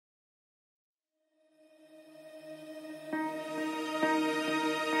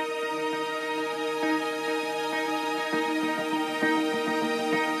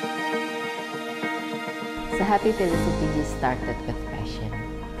Sehati TeleCTG started with passion.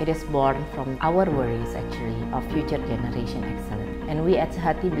 It is born from our worries actually of future generation excellence. And we at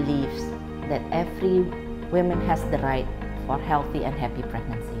Sehati believes that every woman has the right for healthy and happy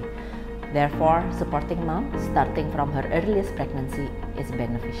pregnancy. Therefore, supporting mom starting from her earliest pregnancy is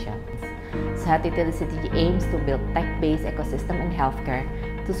beneficial. Sehati TeleCTG aims to build tech-based ecosystem in healthcare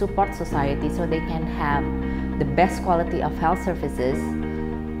to support society so they can have the best quality of health services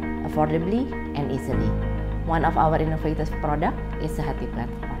affordably and easily. One of our innovative products is Sehati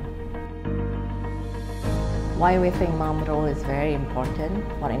platform. Why we think mom role is very important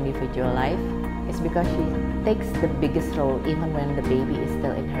for individual life is because she takes the biggest role even when the baby is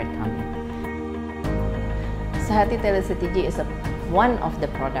still in her tummy. Sehati TeleCTG is one of the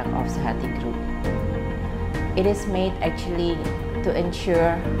product of Sehati Group. It is made actually to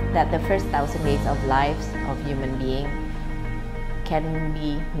ensure that the first 1,000 days of lives of human being can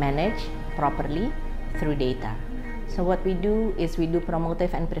be managed properly through data. So what we do is we do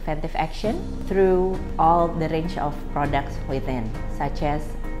promotive and preventive action through all the range of products within, such as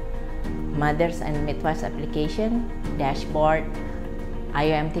mothers and midwives application, dashboard,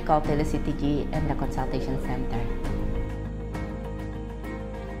 IoMT called TeleCTG, and the consultation center.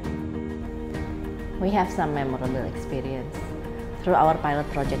 We have some memorable experience. Through our pilot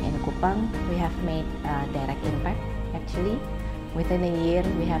project in Kupang, we have made a direct impact actually. Within a year,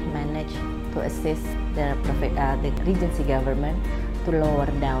 we have managed to assist the Regency government to lower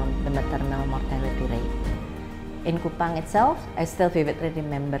down the maternal mortality rate. In Kupang itself, I still vividly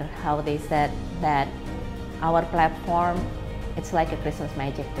remember how they said that our platform, it's like a Christmas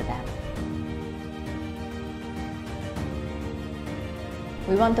magic to them.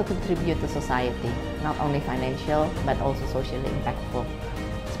 We want to contribute to society, not only financial, but also socially impactful,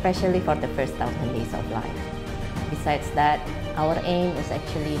 especially for the first 1,000 days of life. Besides that, our aim is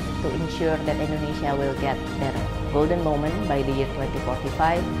actually to ensure that Indonesia will get their golden moment by the year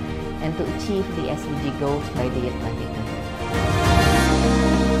 2045 and to achieve the SDG goals by the year 2030.